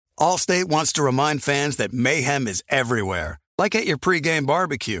Allstate wants to remind fans that mayhem is everywhere, like at your pregame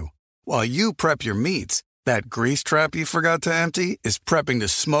barbecue. While you prep your meats, that grease trap you forgot to empty is prepping to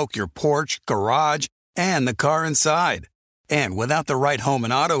smoke your porch, garage, and the car inside. And without the right home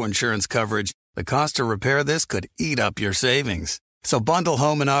and auto insurance coverage, the cost to repair this could eat up your savings. So bundle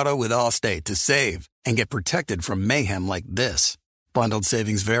home and auto with Allstate to save and get protected from mayhem like this. Bundled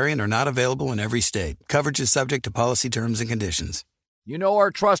savings vary and are not available in every state. Coverage is subject to policy terms and conditions. You know our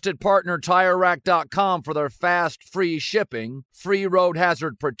trusted partner TireRack.com for their fast, free shipping, free road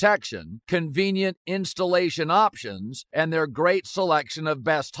hazard protection, convenient installation options, and their great selection of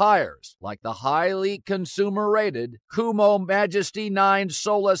best tires, like the highly consumer-rated Kumo Majesty 9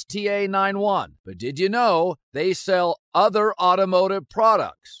 Solus TA91. But did you know they sell other automotive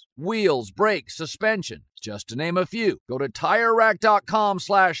products? Wheels, brakes, suspension, just to name a few. Go to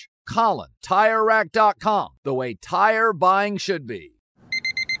TireRack.com/Colin. TireRack.com, the way tire buying should be.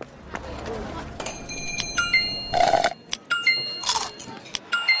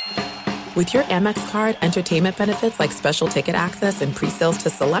 With your Amex card, entertainment benefits like special ticket access and pre-sales to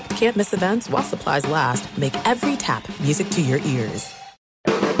select can't-miss events while supplies last make every tap music to your ears.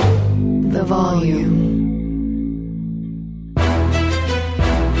 The volume.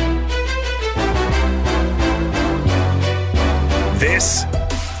 This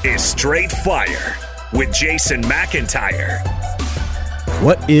is Straight Fire with Jason McIntyre.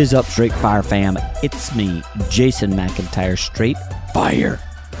 What is up, Straight Fire fam? It's me, Jason McIntyre, Straight Fire,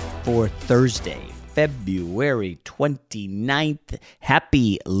 for Thursday, February 29th.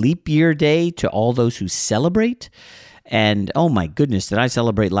 Happy Leap Year Day to all those who celebrate. And oh my goodness, did I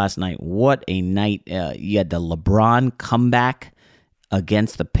celebrate last night? What a night. You had the LeBron comeback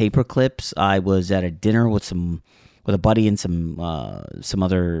against the Paperclips. I was at a dinner with a buddy and some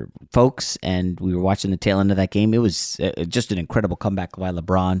other folks, and we were watching the tail end of that game. It was just an incredible comeback by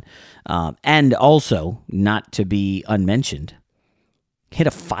LeBron. And also, not to be unmentioned, hit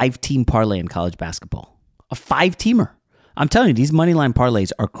a 5-team parlay in college basketball. A 5-teamer. I'm telling you, these moneyline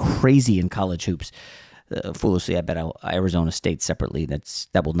parlays are crazy in college hoops. Foolishly, I bet Arizona State separately.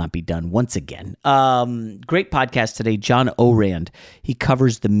 That will not be done once again. Great podcast today. John Ourand. He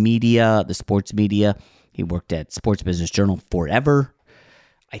covers the media, the sports media. He worked at Sports Business Journal forever.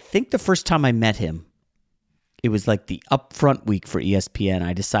 I think the first time I met him, it was like the upfront week for ESPN.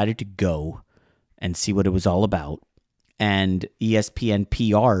 I decided to go and see what it was all about. And ESPN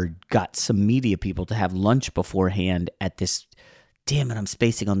PR got some media people to have lunch beforehand at this, damn it, I'm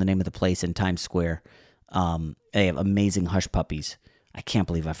spacing on the name of the place in Times Square. They have amazing hush puppies. I can't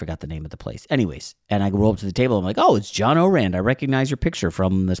believe I forgot the name of the place. Anyways, and I roll up to the table. I'm like, oh, it's John Ourand. I recognize your picture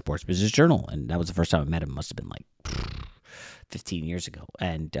from the Sports Business Journal. And that was the first time I met him. It must have been like 15 years ago.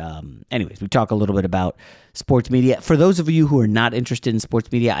 And anyways, we talk a little bit about sports media. For those of you who are not interested in sports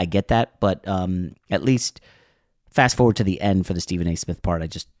media, I get that. But at least fast forward to the end for the Stephen A. Smith part. I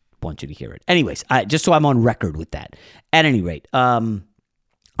just want you to hear it. Anyways, just so I'm on record with that. At any rate, I'll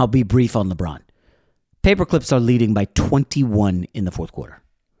be brief on LeBron. Paperclips are leading by 21 in the fourth quarter.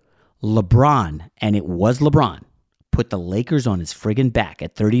 LeBron, and it was LeBron, put the Lakers on his friggin' back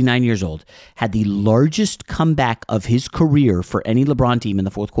at 39 years old, had the largest comeback of his career for any LeBron team in the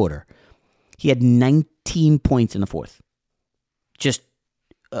fourth quarter. He had 19 points in the fourth. Just,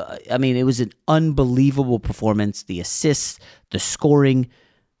 it was an unbelievable performance. The assists, the scoring,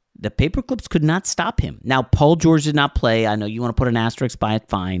 the Paperclips could not stop him. Now, Paul George did not play. I know you want to put an asterisk by it,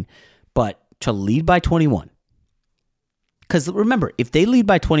 fine, but to lead by 21. Because remember, if they lead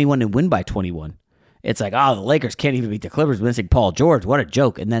by 21 and win by 21, it's like, oh, the Lakers can't even beat the Clippers missing Paul George. What a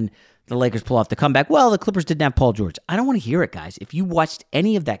joke. And then the Lakers pull off the comeback. Well, the Clippers didn't have Paul George. I don't want to hear it, guys. If you watched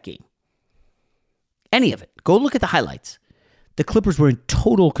any of that game, any of it, go look at the highlights. The Clippers were in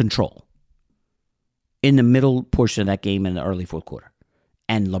total control in the middle portion of that game in the early fourth quarter.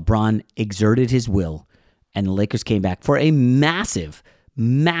 And LeBron exerted his will, and the Lakers came back for a massive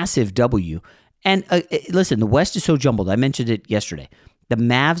W. And listen, the West is so jumbled. I mentioned it yesterday. The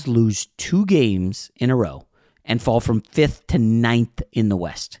Mavs lose 2 games in a row and fall from 5th to 9th in the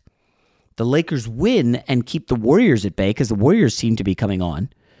West. The Lakers win and keep the Warriors at bay because the Warriors seem to be coming on.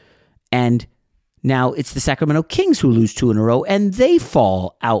 And now it's the Sacramento Kings who lose 2 in a row, and they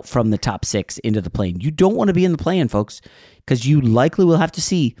fall out from the top 6 into the play-in. You don't want to be in the play-in, folks, because you likely will have to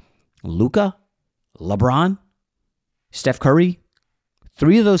see Luka, LeBron, Steph Curry,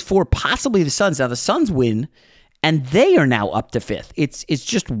 3 of those 4, possibly the Suns. Now, the Suns win, and they are now up to 5th. It's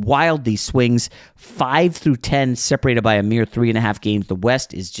just wild, these swings. 5 through 10 separated by a mere 3.5 games. The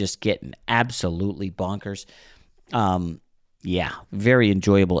West is just getting absolutely bonkers. Yeah, very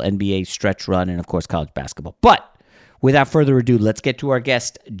enjoyable NBA stretch run and, of course, college basketball. But Without further ado, let's get to our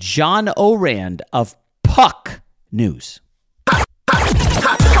guest, John Ourand of Puck News.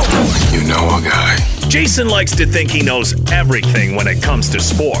 You know a guy. Jason likes to think he knows everything when it comes to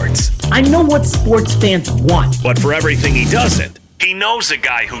sports. I know what sports fans want. But for everything he doesn't, he knows a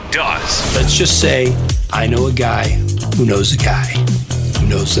guy who does. Let's just say I know a guy who knows a guy who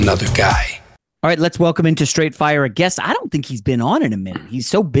knows another guy. All right, let's welcome into Straight Fire a guest. I don't think he's been on in a minute. He's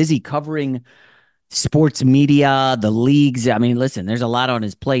so busy covering sports media, the leagues. I mean, listen, there's a lot on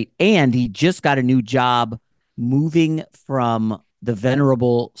his plate. And he just got a new job moving from the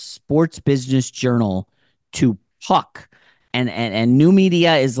venerable Sports Business Journal to Puck. And new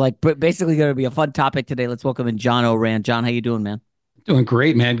media is like basically going to be a fun topic today. Let's welcome in John Ourand. John, how you doing, man? Doing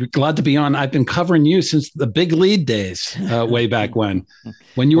great, man. Glad to be on. I've been covering you since the big lead days, way back when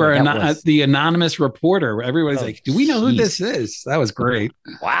you were the anonymous reporter. Everybody's like, do we know who this is? That was great.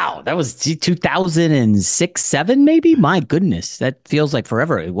 Wow. That was 2006, 7, maybe? My goodness. That feels like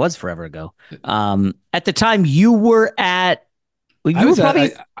forever. It was forever ago. At the time you were at,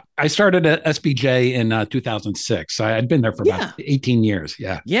 I started at SBJ in 2006. I'd been there for about 18 years.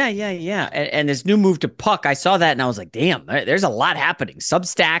 Yeah. And this new move to Puck, I saw that and I was like, damn, there's a lot happening.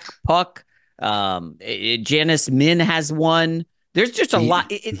 Substack, Puck, Janice Min has one. There's just a lot.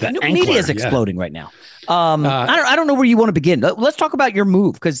 Media is exploding right now. I don't know where you want to begin. Let's talk about your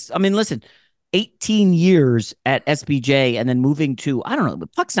move. Because, I mean, listen, 18 years at SBJ and then moving to, I don't know,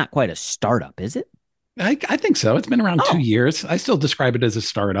 but Puck's not quite a startup, is it? I think so. It's been around 2 years. I still describe it as a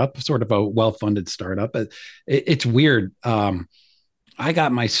startup, sort of a well-funded startup. But it's weird. I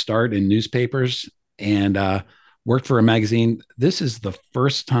got my start in newspapers and worked for a magazine. This is the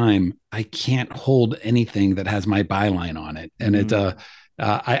first time I can't hold anything that has my byline on it. And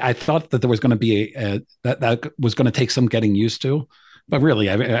I thought that there was going to be that was going to take some getting used to. But really,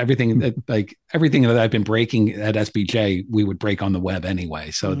 everything that I've been breaking at SBJ, we would break on the web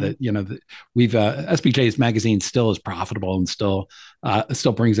anyway. So that we've SBJ's magazine still is profitable and still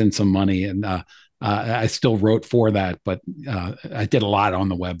brings in some money. And I still wrote for that, but I did a lot on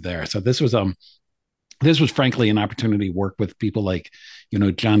the web there. So this was frankly an opportunity to work with people like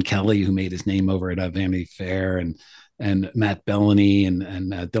John Kelly, who made his name over at Vanity Fair, and Matt Bellany and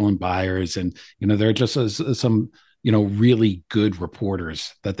Dylan Byers, and there are just some really good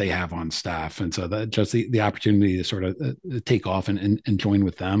reporters that they have on staff. And so that just the opportunity to sort of take off and join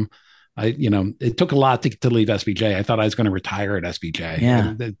with them. It took a lot to leave SBJ. I thought I was going to retire at SBJ.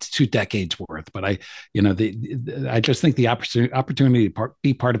 Yeah. It's 2 decades worth, but I just think the opportunity to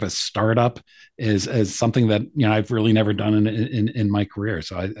be part of a startup is something that, I've really never done in my career.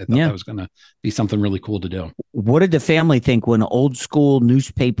 So I thought that was going to be something really cool to do. What did the family think when an old school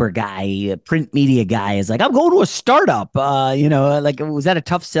newspaper guy, print media guy is like, I'm going to a startup? Was that a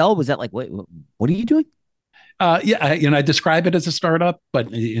tough sell? Was that like, what are you doing? I describe it as a startup, but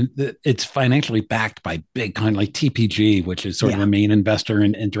it's financially backed by big kind like TPG, which is sort of the main investor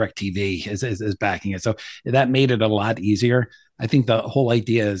in DirecTV is backing it. So that made it a lot easier. I think the whole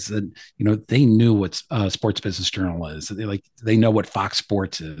idea is that, they knew what Sports Business Journal is. They know what Fox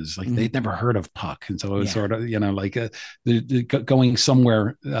Sports is. They'd never heard of Puck. And so it was sort of, going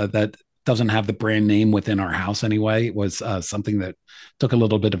somewhere that doesn't have the brand name within our house anyway was something that took a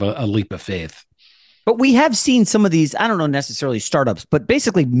little bit of a leap of faith. But we have seen some of these, I don't know necessarily startups, but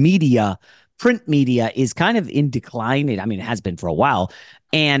basically print media is kind of in decline. I mean, it has been for a while.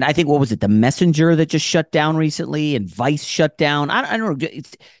 And I think, what was it? The Messenger that just shut down recently and Vice shut down. I don't know. Do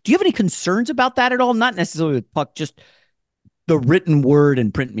you have any concerns about that at all? Not necessarily with Puck, just the written word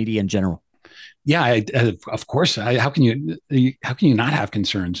and print media in general. Yeah, of course. How can you not have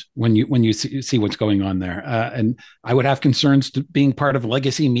concerns when you see what's going on there? And I would have concerns to being part of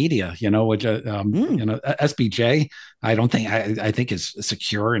legacy media. Which SBJ, I think is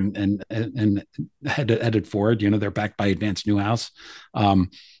secure and headed forward. They're backed by Advanced Newhouse.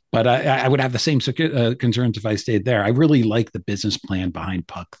 But I would have the same concerns if I stayed there. I really like the business plan behind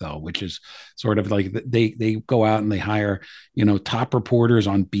Puck, though, which is sort of like they go out and they hire top reporters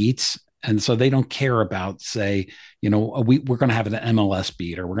on beats. And so they don't care about, say, we're going to have an MLS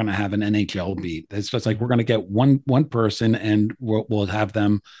beat or we're going to have an NHL beat. It's just like we're going to get one person and we'll have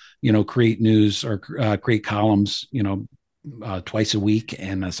them, create news or create columns, twice a week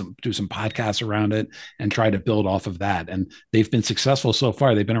and do some podcasts around it and try to build off of that. And they've been successful so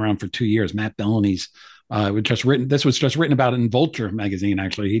far. They've been around for 2 years. Matt Bellany's this was just written about in Vulture magazine.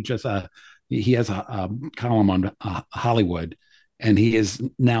 Actually, he has a column on Hollywood. And he is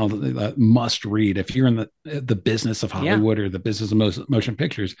now the must read. If you're in the business of Hollywood or the business of motion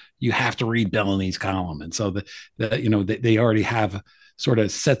pictures, you have to read Bellany's column. And so they already have sort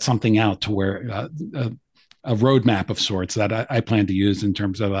of set something out to where roadmap of sorts that I plan to use in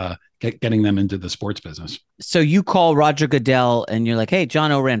terms of getting them into the sports business. So you call Roger Goodell and you're like, "Hey,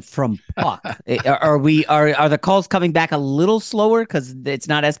 John Ourand from Puck." Are the calls coming back a little slower because it's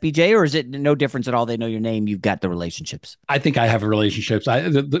not SBJ, or is it no difference at all? They know your name. You've got the relationships. I think I have relationships.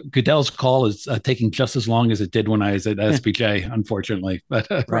 The Goodell's call is taking just as long as it did when I was at SBJ, unfortunately. But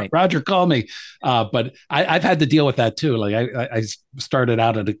right. Roger called me. But I've had to deal with that too. Like I started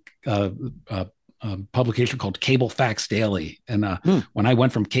out at a publication called Cable Facts Daily. And when I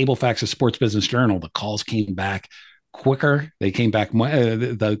went from Cable Facts to Sports Business Journal, the calls came back quicker. They came back,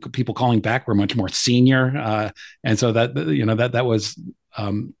 the people calling back were much more senior. And so that was,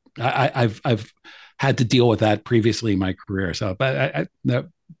 I've had to deal with that previously in my career. So, but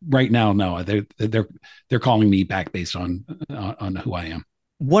right now, no, they're calling me back based on who I am.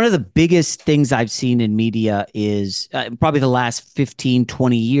 One of the biggest things I've seen in media is probably the last 15,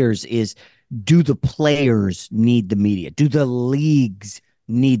 20 years is, do the players need the media? Do the leagues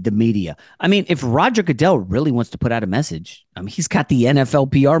need the media? I mean, if Roger Goodell really wants to put out a message, he's got the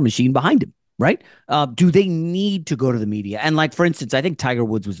NFL PR machine behind him, right? Do they need to go to the media? And like, for instance, I think Tiger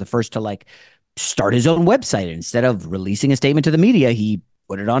Woods was the first to start his own website. Instead of releasing a statement to the media, he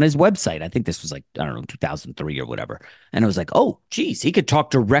put it on his website. I think this was 2003 or whatever. And it was like, oh, geez, he could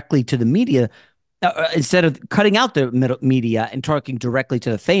talk directly to the media instead of cutting out the media and talking directly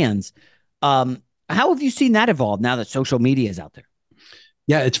to the fans. How have you seen that evolve now that social media is out there?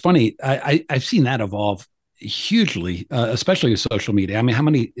 Yeah, it's funny. I've seen that evolve hugely, especially with social media. I mean, how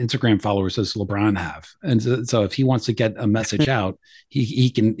many Instagram followers does LeBron have? And so if he wants to get a message out,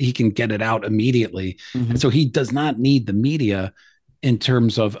 he can get it out immediately. Mm-hmm. And so he does not need the media in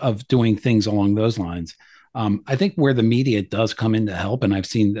terms of doing things along those lines. I think where the media does come in to help, and I've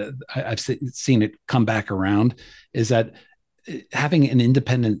seen it come back around, is that having an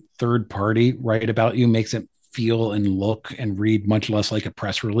independent third party write about you makes it feel and look and read much less like a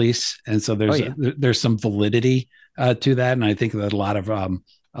press release. And so there's some validity to that. And I think that a lot of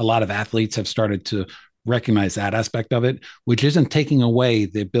athletes have started to recognize that aspect of it, which isn't taking away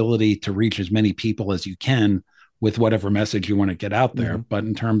the ability to reach as many people as you can with whatever message you want to get out there. Mm-hmm. But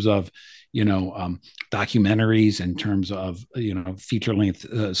in terms of, documentaries, in terms of, feature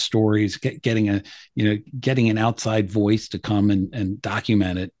length stories, getting an outside voice to come and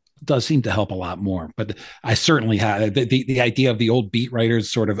document it does seem to help a lot more. But I certainly have the idea of the old beat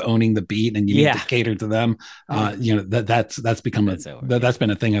writers sort of owning the beat, and you need to cater to them. That's been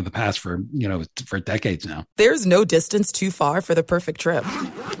a thing of the past for decades now. There's no distance too far for the perfect trip.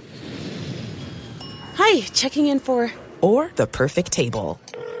 Hi, checking in for... Or the perfect table.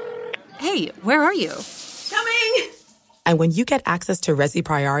 Hey, where are you? Coming! And when you get access to Resi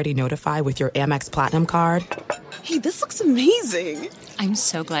Priority Notify with your Amex Platinum card... Hey, this looks amazing. I'm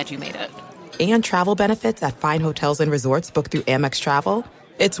so glad you made it. And travel benefits at fine hotels and resorts booked through Amex Travel,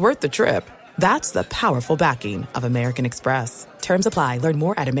 it's worth the trip. That's the powerful backing of American Express. Terms apply. Learn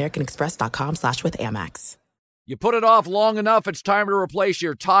more at americanexpress.com/withAmex. You put it off long enough, it's time to replace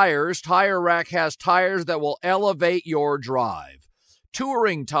your tires. Tire Rack has tires that will elevate your drive.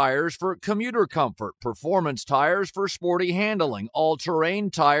 Touring tires for commuter comfort, performance tires for sporty handling,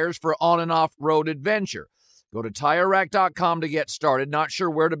 all-terrain tires for on- and off-road adventure. Go to TireRack.com to get started. Not sure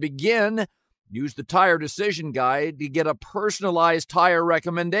where to begin? Use the Tire Decision Guide to get a personalized tire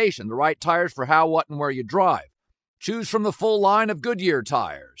recommendation, the right tires for how, what, and where you drive. Choose from the full line of Goodyear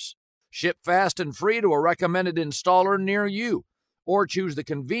tires. Ship fast and free to a recommended installer near you. Or choose the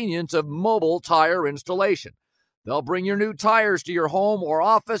convenience of mobile tire installation. They'll bring your new tires to your home or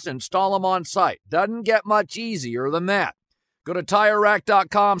office, install them on site. Doesn't get much easier than that. Go to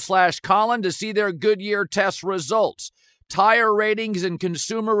TireRack.com/Colin to see their Goodyear test results, tire ratings, and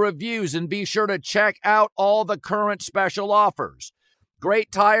consumer reviews, and be sure to check out all the current special offers.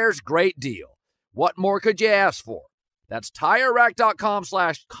 Great tires, great deal. What more could you ask for? That's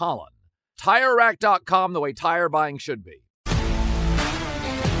TireRack.com/Colin. TireRack.com, the way tire buying should be.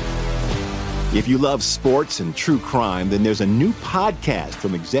 If you love sports and true crime, then there's a new podcast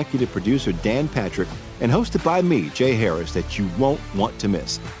from executive producer Dan Patrick and hosted by me, Jay Harris, that you won't want to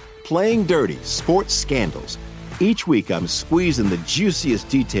miss. Playing Dirty: Sports Scandals. Each week, I'm squeezing the juiciest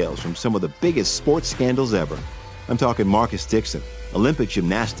details from some of the biggest sports scandals ever. I'm talking Marcus Dixon, Olympic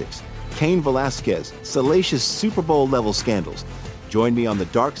gymnastics, Cain Velasquez, salacious Super Bowl-level scandals. Join me on the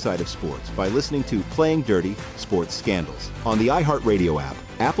dark side of sports by listening to Playing Dirty: Sports Scandals on the iHeartRadio app,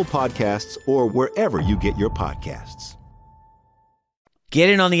 Apple Podcasts, or wherever you get your podcasts. Get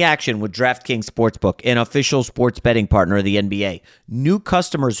in on the action with DraftKings Sportsbook, an official sports betting partner of the NBA. New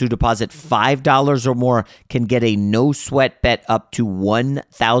customers who deposit $5 or more can get a no-sweat bet up to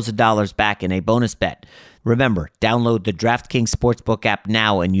 $1,000 back in a bonus bet. Remember, download the DraftKings Sportsbook app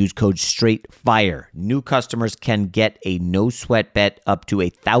now and use code STRAIGhtFIRE. New customers can get a no-sweat bet up to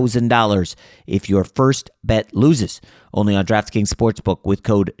 $1,000 if your first bet loses. Only on DraftKings Sportsbook with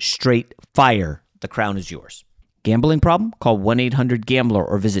code STRAIGhtFIRE. The crown is yours. Gambling problem? Call 1-800-GAMBLER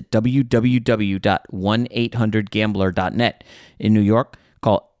or visit www.1800gambler.net. In New York,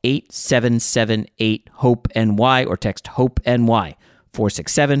 call 877-8-HOPE-NY or text HOPE-NY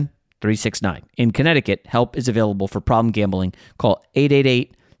 467-369. In Connecticut, help is available for problem gambling. Call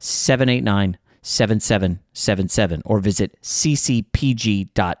 888-789-7777 or visit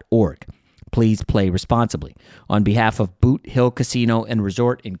ccpg.org. Please play responsibly. On behalf of Boot Hill Casino and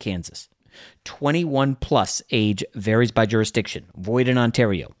Resort in Kansas. 21 plus age varies by jurisdiction. Void in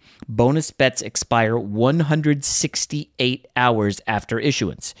Ontario. Bonus bets expire 168 hours after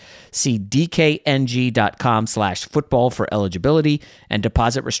issuance. See dkng.com/football for eligibility and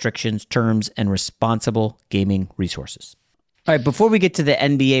deposit restrictions, terms, and responsible gaming resources. All right, before we get to the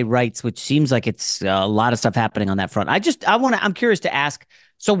NBA rights, which seems like it's a lot of stuff happening on that front, I'm curious to ask.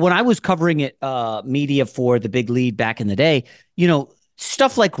 So when I was covering it, media for the Big Lead back in the day,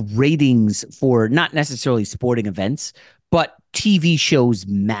 stuff like ratings for not necessarily sporting events, but TV shows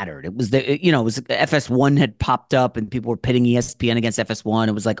mattered. It was FS1 had popped up and people were pitting ESPN against FS1.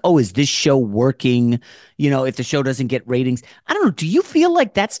 It was like, oh, is this show working? If the show doesn't get ratings, I don't know. Do you feel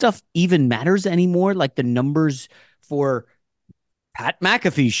like that stuff even matters anymore? Like the numbers for Pat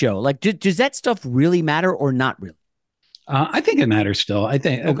McAfee's show, like does that stuff really matter or not really? I think it matters still. I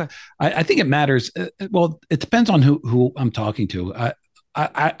think it matters. Well, it depends on who I'm talking to.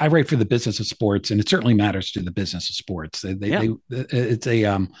 I write for the business of sports, and it certainly matters to the business of sports. It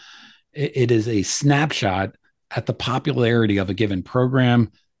is a snapshot at the popularity of a given program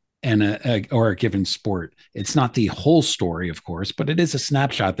and or a given sport. It's not the whole story, of course, but it is a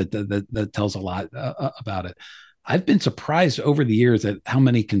snapshot that tells a lot about it. I've been surprised over the years at how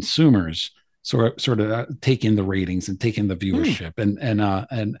many consumers sort of take in the ratings and take in the viewership, and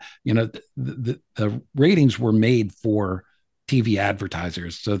the ratings were made for TV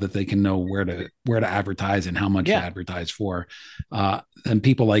advertisers so that they can know where to advertise and how much to advertise for. And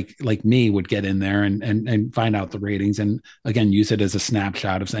people like me would get in there and find out the ratings and again, use it as a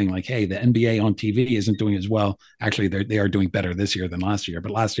snapshot of saying like, hey, the NBA on TV isn't doing as well. Actually, they are doing better this year than last year,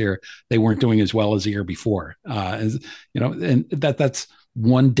 but last year they weren't doing as well as the year before. And that's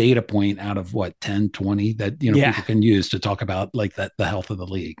one data point out of 10, 20 that, people can use to talk about like that, the health of the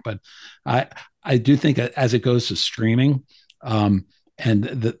league. But I do think that as it goes to streaming, and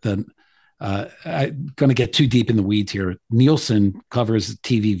I'm going to get too deep in the weeds here. Nielsen covers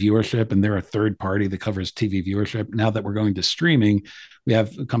TV viewership, and they're a third party that covers TV viewership. Now that we're going to streaming, we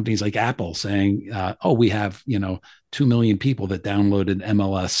have companies like Apple saying, we have, 2 million people that downloaded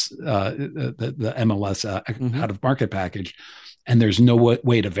MLS, the MLS out of market package. And there's no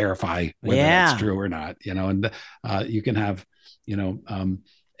way to verify whether that's true or not, and you can have,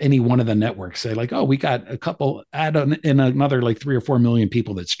 any one of the networks say like, oh, we got a couple in another like 3 or 4 million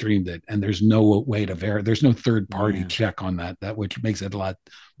people that streamed it. And there's no way to verify. There's no third party check on that, which makes it a lot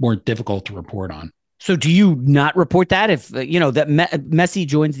more difficult to report on. So do you not report that if, that Messi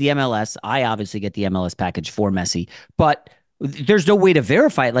joins the MLS? I obviously get the MLS package for Messi, but there's no way to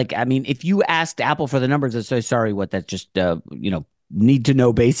verify it. Like, I mean, if you asked Apple for the numbers, I'd say, sorry, what, that's just, need to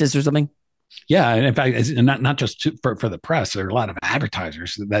know basis or something? Yeah, and in fact, not just for the press, there are a lot of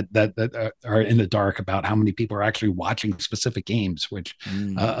advertisers that are in the dark about how many people are actually watching specific games. Which,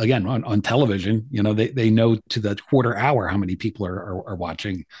 again, on television, they know to the quarter hour how many people are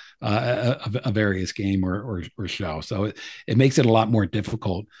watching a various game or show. So it makes it a lot more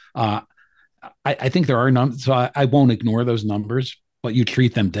difficult. I think there are numbers, so I won't ignore those numbers. But you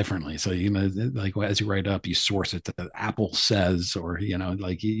treat them differently. So, like as you write up, you source it to Apple says, or,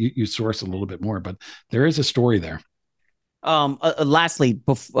 like you source a little bit more, but there is a story there. Lastly,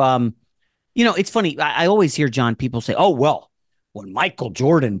 it's funny. I always hear, John, people say, oh, well, when Michael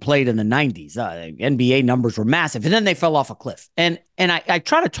Jordan played in the 90s, NBA numbers were massive and then they fell off a cliff. And I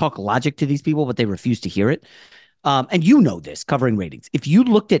try to talk logic to these people, but they refuse to hear it. And this, covering ratings. If you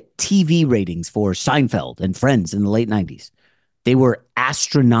looked at TV ratings for Seinfeld and Friends in the late 90s, they were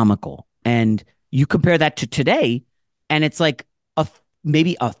astronomical. And you compare that to today, and it's like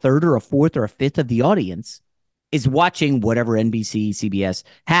maybe a third or a fourth or a fifth of the audience is watching whatever NBC, CBS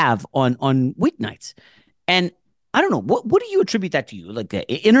have on weeknights. And I don't know, what do you attribute that to? You like the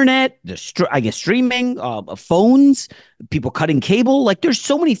internet, streaming, phones, people cutting cable? Like there's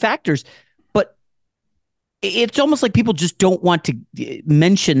so many factors, but it's almost like people just don't want to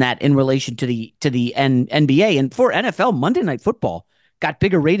mention that in relation to the NBA. And for NFL, Monday Night Football got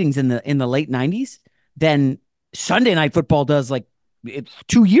bigger ratings in the late 90s than Sunday Night Football does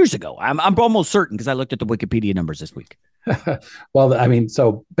 2 years ago. I'm almost certain because I looked at the Wikipedia numbers this week. Well, I mean,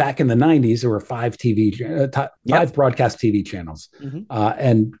 so back in the 90s, there were five broadcast TV channels,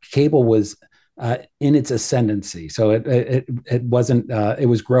 and cable was in its ascendancy. So it wasn't, it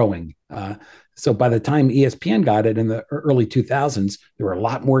was growing. So by the time ESPN got it in the early 2000s, there were a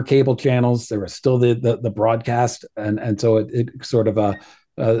lot more cable channels. There was still the broadcast, and so it sort of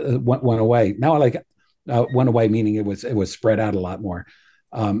went away. Now, went away meaning it was spread out a lot more.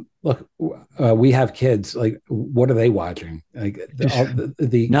 Look, we have kids. Like, what are they watching? Like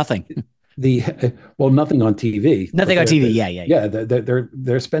nothing. Nothing on TV. Nothing on TV. Yeah.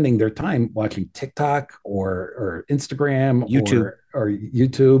 They're spending their time watching TikTok or Instagram, YouTube or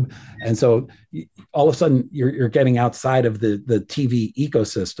YouTube, and so all of a sudden you're getting outside of the TV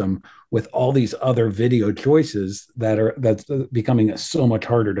ecosystem with all these other video choices that's becoming so much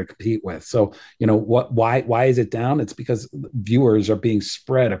harder to compete with. So why is it down? It's because viewers are being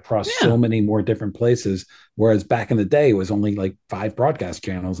spread across so many more different places. Whereas back in the day, it was only like 5 broadcast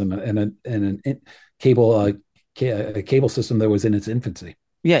channels and a cable system that was in its infancy.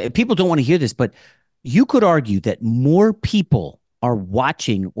 Yeah, people don't want to hear this, but you could argue that more people are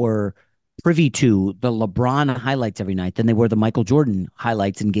watching or privy to the LeBron highlights every night than they were the Michael Jordan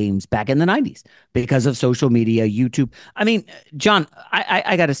highlights in games back in the 90s because of social media, YouTube. I mean, John,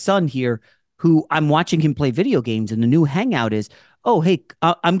 I got a son here who I'm watching him play video games, and the new hangout is, oh, hey,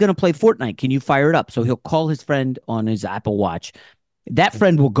 I'm going to play Fortnite. Can you fire it up? So he'll call his friend on his Apple Watch. That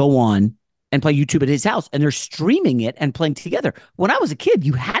friend will go on and play YouTube at his house, and they're streaming it and playing together. When I was a kid,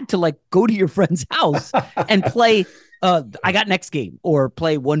 you had to go to your friend's house and play I got next game or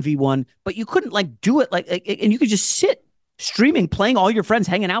play 1v1, but you couldn't do it and you could just sit streaming, playing all your friends,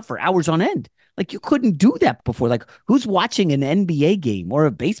 hanging out for hours on end. You couldn't do that before. Who's watching an NBA game or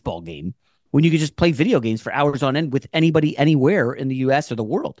a baseball game when you could just play video games for hours on end with anybody anywhere in the US or the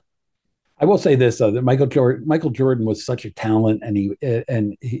world? I will say this, that Michael Jordan was such a talent, and he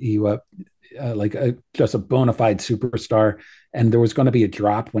just a bona fide superstar. And there was going to be a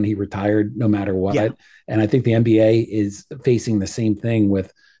drop when he retired, no matter what. Yeah. And I think the NBA is facing the same thing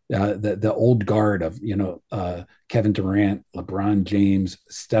with the old guard of Kevin Durant, LeBron James,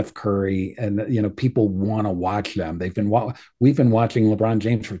 Steph Curry, and people want to watch them. We've been watching LeBron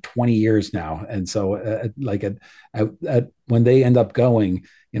James for 20 years now, and so when they end up going,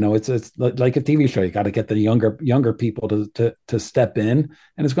 it's like a TV show. You got to get the younger people to step in,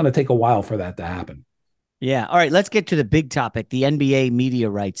 and it's going to take a while for that to happen. Yeah. All right. Let's get to the big topic, the NBA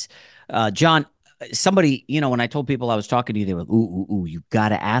media rights. John, somebody, when I told people I was talking to you, they were like, ooh, you got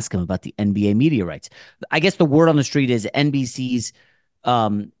to ask him about the NBA media rights. I guess the word on the street is NBC's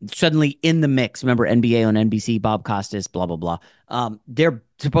suddenly in the mix. Remember NBA on NBC, Bob Costas, blah, blah, blah. They're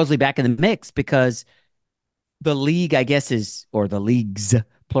supposedly back in the mix because the league, I guess or the leagues,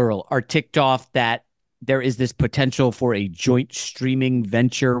 plural, are ticked off that there is this potential for a joint streaming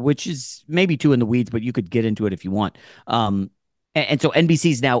venture, which is maybe too in the weeds, but you could get into it if you want. And so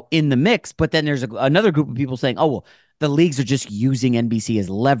NBC is now in the mix, but then there's another group of people saying, oh, well, the leagues are just using NBC as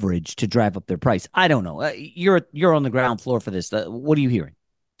leverage to drive up their price. I don't know. You're on the ground floor for this. What are you hearing?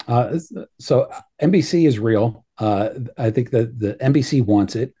 So NBC is real. I think that the NBC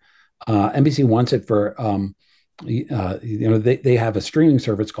wants it. NBC wants it for, they have a streaming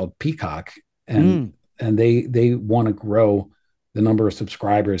service called Peacock, and they want to grow the number of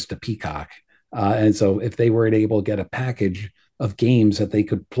subscribers to Peacock. And so if they were able to get a package of games that they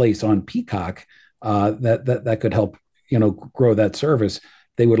could place on Peacock, that could help, grow that service,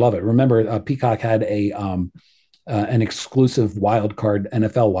 they would love it. Remember, Peacock had an exclusive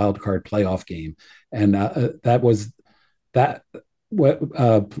NFL wildcard playoff game. And that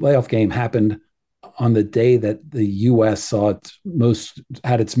playoff game happened on the day that the U.S.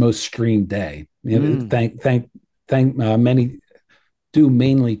 had its most streamed day. Thank many due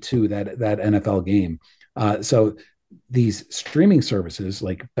mainly to that NFL game. So these streaming services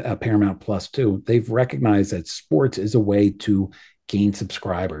like Paramount Plus too, they've recognized that sports is a way to gain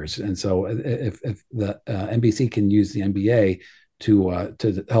subscribers. And so if the NBC can use the NBA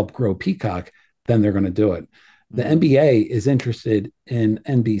to help grow Peacock, then they're going to do it. The NBA is interested in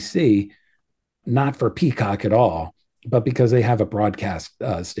NBC, not for Peacock at all, but because they have a broadcast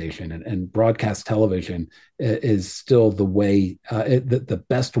station, and broadcast television is still the way, the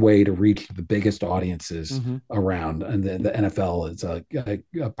best way to reach the biggest audiences around. And the NFL is a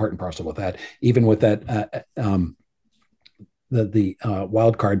part and parcel with that. Even with that, the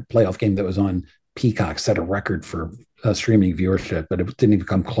wild card playoff game that was on Peacock set a record for streaming viewership, but it didn't even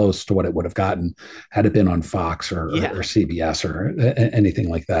come close to what it would have gotten had it been on Fox or CBS or anything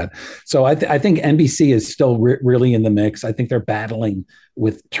like that. So I think NBC is still really in the mix. I think they're battling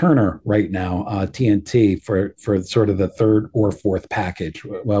with Turner right now, TNT, for sort of the third or fourth package,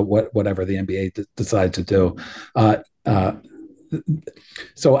 well, whatever the NBA decides to do.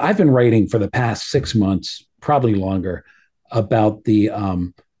 So I've been writing for the past 6 months, probably longer, about the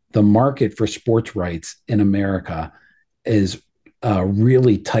market for sports rights in America is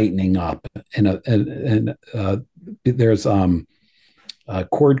really tightening up, and there's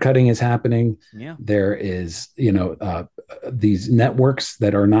cord cutting is happening. Yeah, there is these networks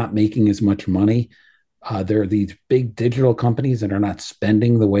that are not making as much money. There are these big digital companies that are not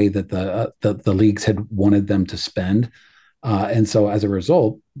spending the way that the leagues had wanted them to spend, and so as a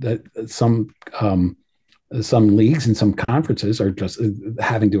result, that some leagues and some conferences are just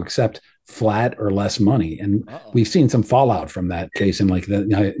having to accept flat or less money. And we've seen some fallout from that, Jason. Like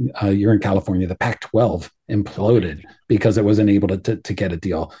you're in California, the Pac-12 imploded because it wasn't able to get a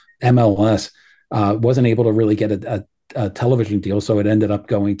deal. MLS wasn't able to really get a television deal, so it ended up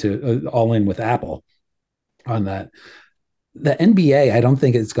going to all in with Apple on that. The NBA, I don't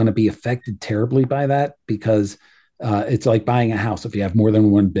think it's going to be affected terribly by that, because it's like buying a house. If you have more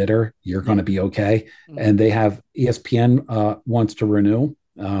than one bidder, you're going to be okay. And they have ESPN wants to renew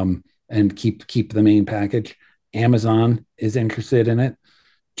and keep the main package. Amazon is interested in it.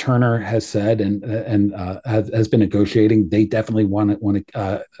 Turner has said and has been negotiating. They definitely want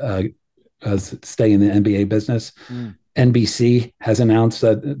to stay in the NBA business. NBC has announced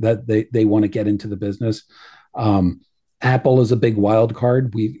that they want to get into the business. Apple is a big wild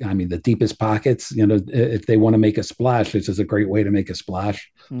card. The deepest pockets, if they want to make a splash, this is a great way to make a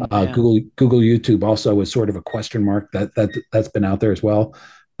splash. Google YouTube also is sort of a question mark that's been out there as well.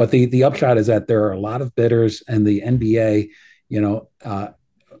 But the upshot is that there are a lot of bidders, and the NBA,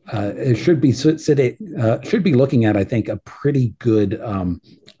 it should be looking at, I think, a pretty good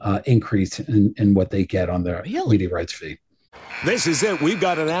increase in what they get on their media rights fee. This is it. We've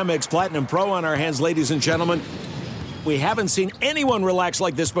got an Amex Platinum Pro on our hands, ladies and gentlemen. We haven't seen anyone relax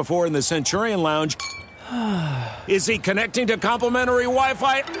like this before in the Centurion Lounge. Is he connecting to complimentary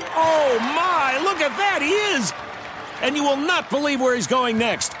Wi-Fi? Oh, my! Look at that! He is! And you will not believe where he's going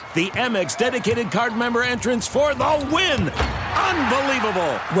next. The Amex dedicated card member entrance for the win!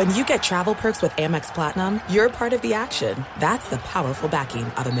 Unbelievable! When you get travel perks with Amex Platinum, you're part of the action. That's the powerful backing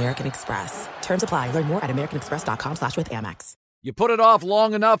of American Express. Terms apply. Learn more at americanexpress.com/withAmex. You put it off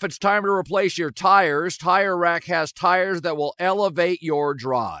long enough, it's time to replace your tires. Tire Rack has tires that will elevate your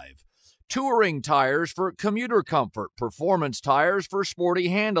drive. Touring tires for commuter comfort, performance tires for sporty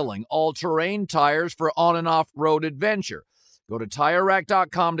handling, all-terrain tires for on- and off-road adventure. Go to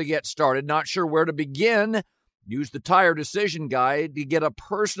TireRack.com to get started. Not sure where to begin? Use the Tire Decision Guide to get a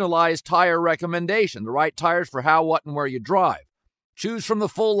personalized tire recommendation, the right tires for how, what, and where you drive. Choose from the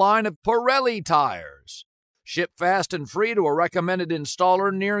full line of Pirelli tires. Ship fast and free to a recommended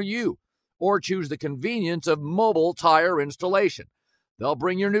installer near you, or choose the convenience of mobile tire installation. They'll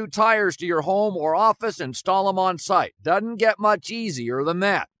bring your new tires to your home or office and install them on site. Doesn't get much easier than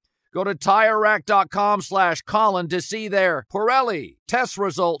that. Go to TireRack.com/Colin to see their Pirelli test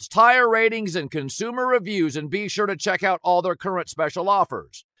results, tire ratings, and consumer reviews, and be sure to check out all their current special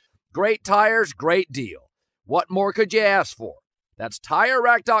offers. Great tires, great deal. What more could you ask for? That's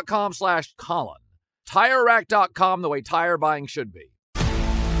TireRack.com/Colin. TireRack.com, the way tire buying should be.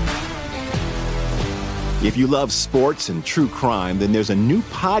 If you love sports and true crime, then there's a new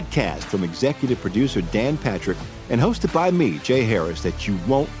podcast from executive producer Dan Patrick and hosted by me, Jay Harris, that you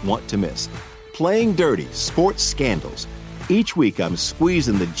won't want to miss. Playing Dirty: Sports Scandals. Each week, I'm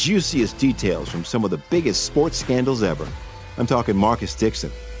squeezing the juiciest details from some of the biggest sports scandals ever. I'm talking Marcus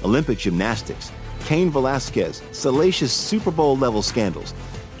Dixon, Olympic gymnastics, Cain Velasquez, salacious Super Bowl-level scandals.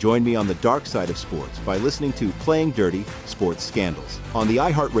 Join me on the dark side of sports by listening to Playing Dirty: Sports Scandals on the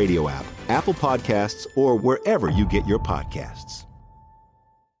iHeartRadio app, Apple Podcasts, or wherever you get your podcasts.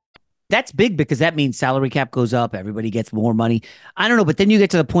 That's big, because that means salary cap goes up. Everybody gets more money. I don't know, but then you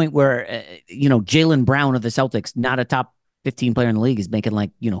get to the point where, Jaylen Brown of the Celtics, not a top 15 player in the league, is making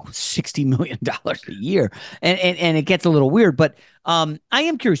 $60 million a year. And it gets a little weird. But I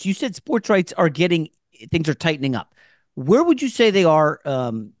am curious. You said sports rights things are tightening up. Where would you say they are?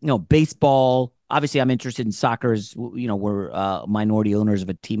 Baseball. Obviously, I'm interested in soccer. We're minority owners of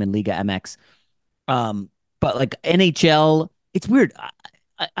a team in Liga MX. But like NHL, it's weird.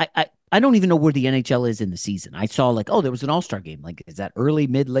 I don't even know where the NHL is in the season. I saw there was an All-Star game. Is that early,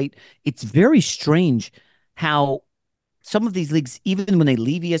 mid, late? It's very strange how some of these leagues, even when they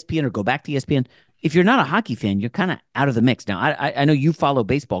leave ESPN or go back to ESPN, if you're not a hockey fan, you're kind of out of the mix. Now, I know you follow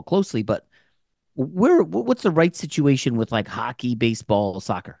baseball closely, but what's the right situation with like hockey, baseball,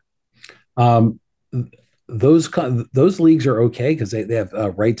 soccer? Um, those leagues are okay because they have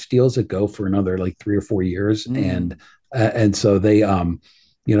rights deals that go for another like 3 or 4 years, and so they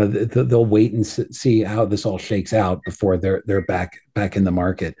they'll wait and see how this all shakes out before they're back in the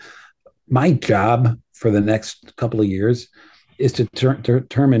market. My job for the next couple of years is to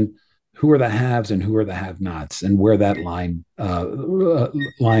determine who are the haves and who are the have-nots, and where that line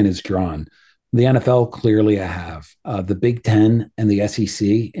is drawn. The NFL clearly a have. The Big Ten and the SEC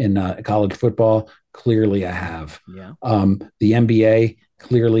in college football clearly a have. Yeah. The NBA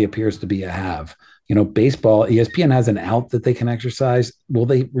clearly appears to be a have. Baseball, ESPN has an out that they can exercise. Will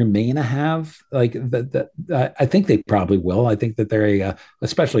they remain a have? Like that? I think they probably will. I think that they're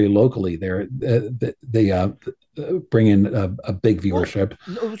especially locally, they bring in a big viewership.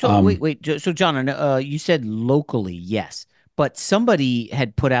 Wait. So, John, you said locally, yes, but somebody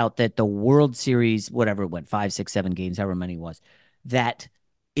had put out that the World Series, whatever it went, 5, 6, 7 games, however many it was, that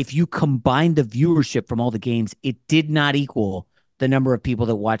if you combine the viewership from all the games, it did not equal the number of people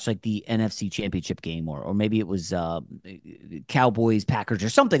that watched like the NFC Championship game, or maybe it was Cowboys, Packers, or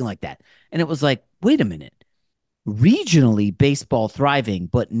something like that. And it was like, wait a minute, regionally baseball thriving,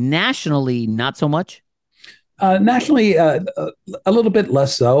 but nationally not so much. Nationally, a little bit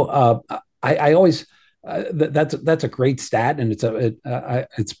less so. I always that's a great stat, and it's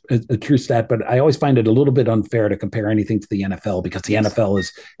a true stat. But I always find it a little bit unfair to compare anything to the NFL, because the NFL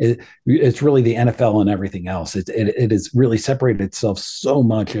it's really the NFL and everything else. It has really separated itself so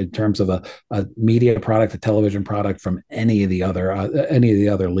much in terms of a media product, a television product, from any of the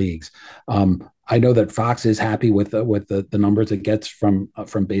other leagues. I know that Fox is happy with the numbers it gets from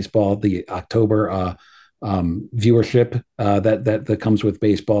baseball. The October viewership that comes with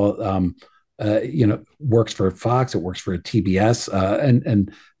baseball. Works for Fox, it works for TBS,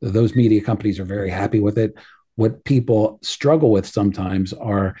 and those media companies are very happy with it. What people struggle with sometimes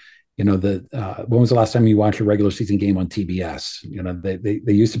are, when was the last time you watched a regular season game on TBS?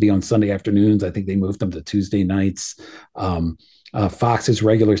 They used to be on Sunday afternoons. I think they moved them to Tuesday nights. Fox's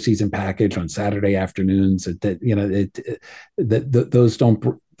regular season package on Saturday afternoons.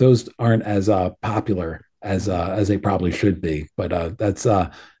 Those aren't as popular as they probably should be. But that's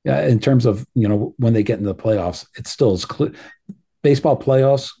in terms of when they get into the playoffs, it still is clear. Baseball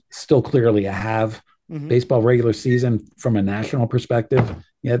playoffs still clearly a have. Mm-hmm. Baseball regular season from a national perspective,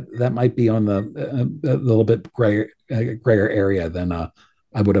 that might be on the a little bit grayer area than I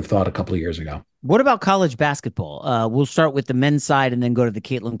would have thought a couple of years ago. What about college basketball? We'll start with the men's side and then go to the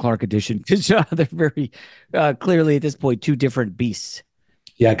Caitlin Clark edition, because they're very clearly at this point two different beasts.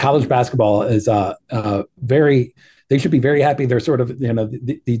 Yeah, college basketball is very. They should be very happy. They're sort of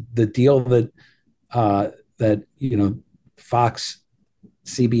the deal that Fox,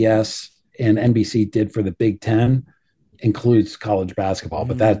 CBS, and NBC did for the Big Ten includes college basketball,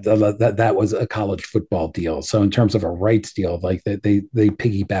 but that was a college football deal. So in terms of a rights deal, like they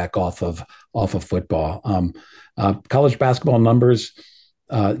piggyback off of football. College basketball numbers.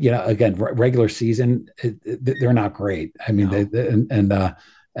 Again, regular season, they're not great. I mean, no.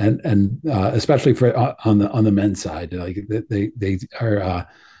 and especially for on the men's side, like they are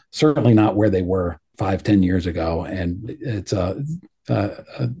certainly not where they were 5-10 years ago, and it's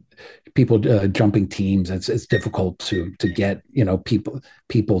people jumping teams. It's difficult to get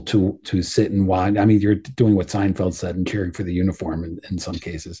people to sit and watch. I mean, you're doing what Seinfeld said and cheering for the uniform in some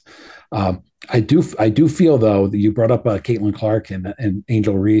cases. I do feel, though, that you brought up Caitlin Clark and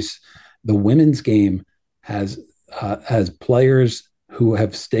Angel Reese. The women's game has players who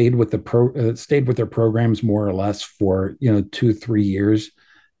have stayed with their programs more or less for 2-3 years.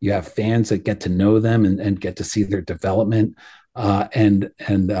 You have fans that get to know them and get to see their development, and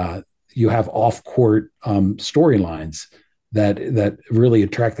you have off-court storylines that really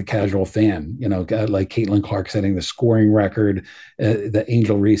attract the casual fan. Like Caitlin Clark setting the scoring record, the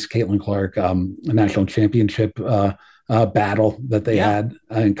Angel Reese, Caitlin Clark national championship battle that they had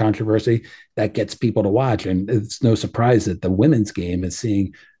in controversy, that gets people to watch. And it's no surprise that the women's game is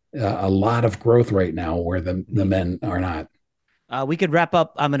seeing a lot of growth right now where the men are not. We could wrap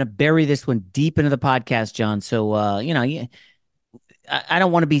up. I'm going to bury this one deep into the podcast, John. So, I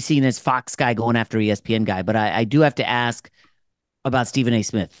don't want to be seen as Fox guy going after ESPN guy, but I do have to ask about Stephen A.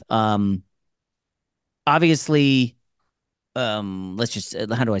 Smith. Obviously, let's just,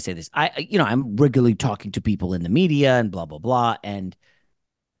 how do I say this? I'm regularly talking to people in the media and blah, blah, blah. And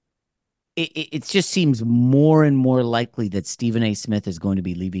it just seems more and more likely that Stephen A. Smith is going to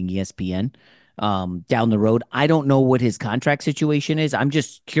be leaving ESPN. down the road. I don't know what his contract situation is. I'm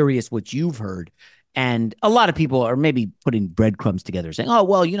just curious what you've heard. And a lot of people are maybe putting breadcrumbs together saying, oh,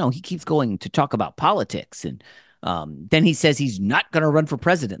 well, he keeps going to talk about politics. And then he says he's not going to run for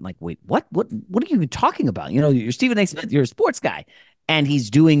president. Like, wait, what are you even talking about? You're Stephen A. Smith, you're a sports guy. And he's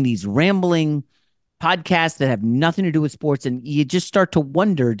doing these rambling podcasts that have nothing to do with sports. And you just start to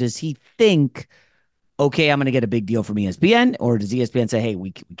wonder, does he think, okay, I'm going to get a big deal from ESPN? Or does ESPN say, hey,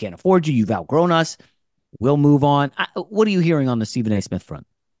 we can't afford you. You've outgrown us. We'll move on. What are you hearing on the Stephen A. Smith front?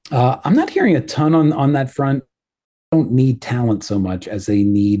 I'm not hearing a ton on that front. They don't need talent so much as they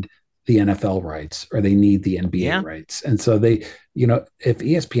need the NFL rights or they need the NBA rights. And so they, if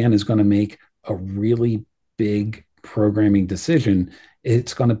ESPN is going to make a really big programming decision,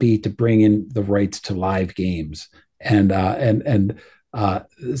 it's going to be to bring in the rights to live games. And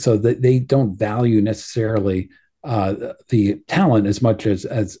so that they don't value necessarily the talent as much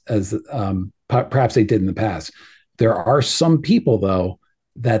as perhaps they did in the past. There are some people, though,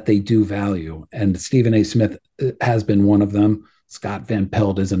 that they do value. And Stephen A. Smith has been one of them. Scott Van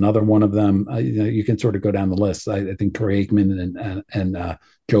Pelt is another one of them. You can sort of go down the list. I think Troy Aikman and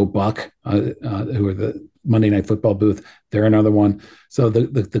Joe Buck, who are the Monday Night Football booth, they're another one. So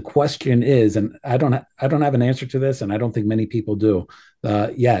the question is, and I don't have an answer to this, and I don't think many people do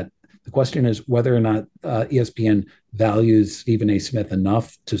yet. The question is whether or not ESPN values Stephen A. Smith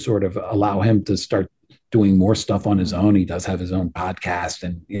enough to sort of allow him to start doing more stuff on his own. He does have his own podcast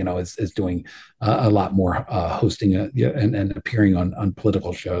and, is doing a lot more hosting and appearing on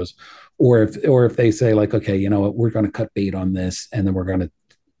political shows. Or if they say like, okay, we're going to cut bait on this and then we're going to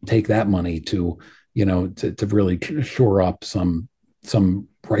take that money to really shore up some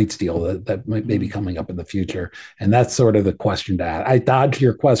rights deal that may be coming up in the future. And that's sort of the question to ask. I dodged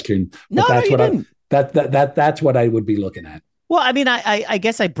your question, but that's what I would be looking at. Well, I mean, I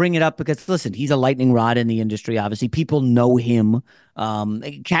guess I bring it up because, listen, he's a lightning rod in the industry. Obviously, people know him.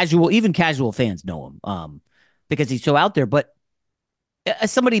 Even casual fans know him because he's so out there. But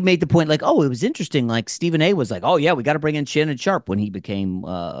somebody made the point like, oh, it was interesting. Like Stephen A. was like, oh, yeah, we got to bring in Shannon Sharpe when he became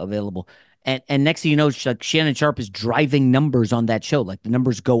available. And next thing you know, like Shannon Sharpe is driving numbers on that show. Like the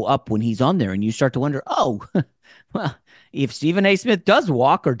numbers go up when he's on there. And you start to wonder, oh, well, if Stephen A. Smith does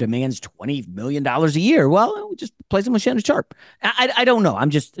walk or demands $20 million a year, well, we'll just place him with Shannon Sharpe. I don't know. I'm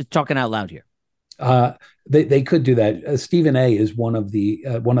just talking out loud here. They could do that. Stephen A. is one of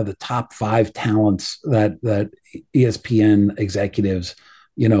the top 5 talents that ESPN executives,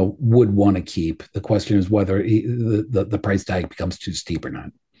 would want to keep. The question is whether the price tag becomes too steep or not.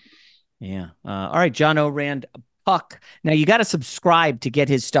 Yeah. All right, John Ourand, Puck. Now you got to subscribe to get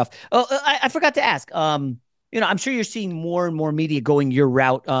his stuff. Oh, I forgot to ask. I'm sure you're seeing more and more media going your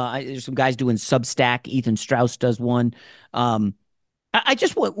route. There's some guys doing Substack. Ethan Strauss does one. I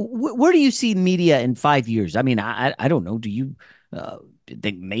just where do you see media in 5 years? I mean, I don't know. Do you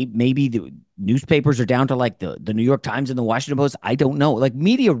think maybe the newspapers are down to like the New York Times and the Washington Post? I don't know. Like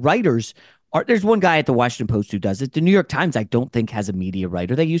media writers there's one guy at the Washington Post who does it. The New York Times, I don't think, has a media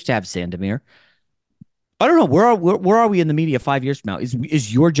writer. They used to have Sandomir. I don't know. Where are we in the media 5 years from now?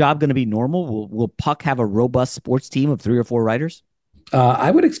 Is your job going to be normal? Will Puck have a robust sports team of 3 or 4 writers? I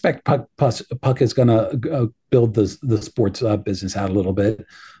would expect Puck is going to build the sports business out a little bit.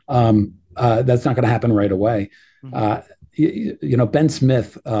 That's not going to happen right away. Mm-hmm. Ben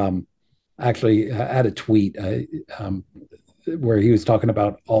Smith actually had a tweet where he was talking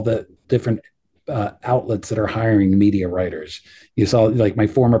about all the different outlets that are hiring media writers. You saw like my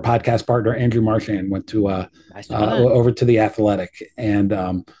former podcast partner, Andrew Marchand, went to over to The Athletic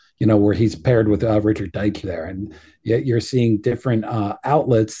and, where he's paired with Richard Deitch there. And yet you're seeing different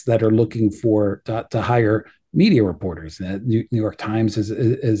outlets that are looking to hire media reporters. New York Times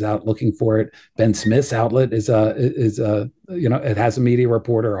is out looking for it. Ben Smith's outlet is it has a media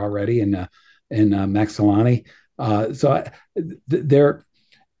reporter already in Max Solani. So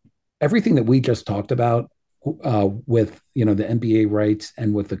everything that we just talked about with the NBA rights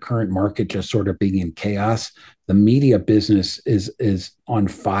and with the current market just sort of being in chaos, the media business is on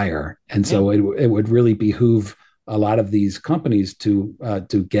fire, and so it would really behoove a lot of these companies to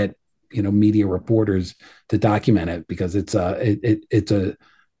get media reporters to document it, because it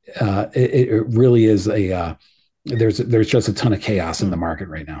really is there's just a ton of chaos in the market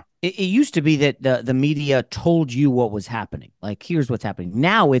right now. It used to be that the media told you what was happening. Like, here's what's happening.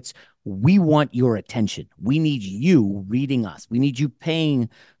 Now it's, we want your attention. We need you reading us. We need you paying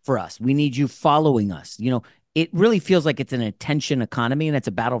for us. We need you following us. It really feels like it's an attention economy, and it's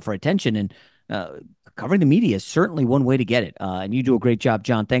a battle for attention. And covering the media is certainly one way to get it. And you do a great job,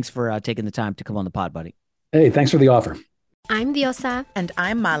 John. Thanks for taking the time to come on the pod, buddy. Hey, thanks for the offer. I'm Diosa. And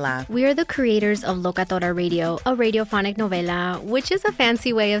I'm Mala. We are the creators of Locatora Radio, a radiophonic novela, which is a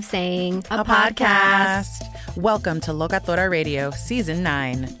fancy way of saying a podcast. Welcome to Locatora Radio, Season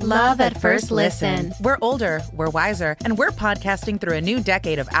 9. Love at first listen. We're older, we're wiser, and we're podcasting through a new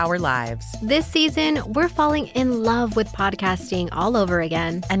decade of our lives. This season, we're falling in love with podcasting all over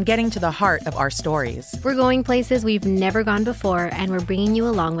again. And getting to the heart of our stories. We're going places we've never gone before, and we're bringing you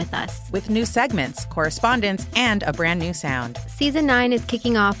along with us. With new segments, correspondence, and a brand new sound. Season 9 is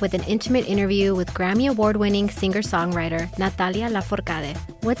kicking off with an intimate interview with Grammy Award-winning singer-songwriter Natalia Lafourcade.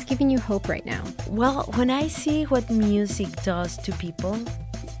 What's giving you hope right now? Well, when I see what music does to people,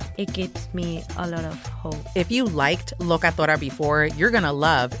 it gives me a lot of hope. If you liked Locatora before, you're going to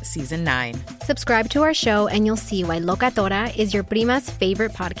love Season 9. Subscribe to our show and you'll see why Locatora is your prima's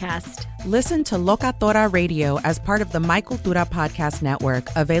favorite podcast. Listen to Locatora Radio as part of the My Cultura Podcast Network,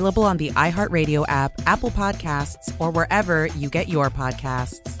 available on the iHeartRadio app, Apple Podcasts, or wherever you get your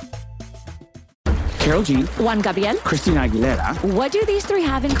podcasts. Carol G, Juan Gabriel, Christina Aguilera. What do these three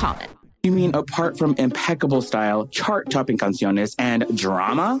have in common? You mean apart from impeccable style, chart-topping canciones, and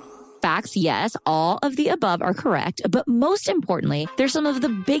drama? Facts, yes, all of the above are correct. But most importantly, they're some of the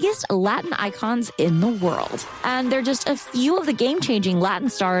biggest Latin icons in the world. And they're just a few of the game-changing Latin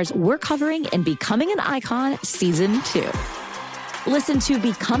stars we're covering in Becoming an Icon Season 2. Listen to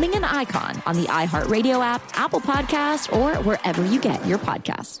Becoming an Icon on the iHeartRadio app, Apple Podcasts, or wherever you get your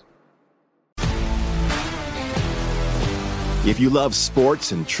podcasts. If you love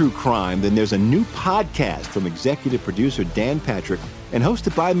sports and true crime, then there's a new podcast from executive producer Dan Patrick and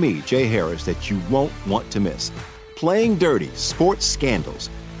hosted by me, Jay Harris, that you won't want to miss. Playing Dirty: Sports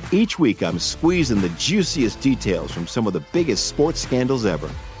Scandals. Each week, I'm squeezing the juiciest details from some of the biggest sports scandals ever.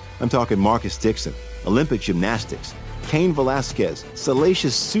 I'm talking Marcus Dixon, Olympic gymnastics, Cain Velasquez,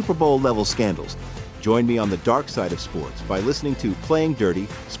 salacious Super Bowl-level scandals. Join me on the dark side of sports by listening to Playing Dirty: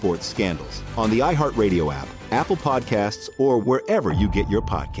 Sports Scandals on the iHeartRadio app, Apple Podcasts, or wherever you get your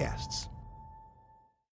podcasts.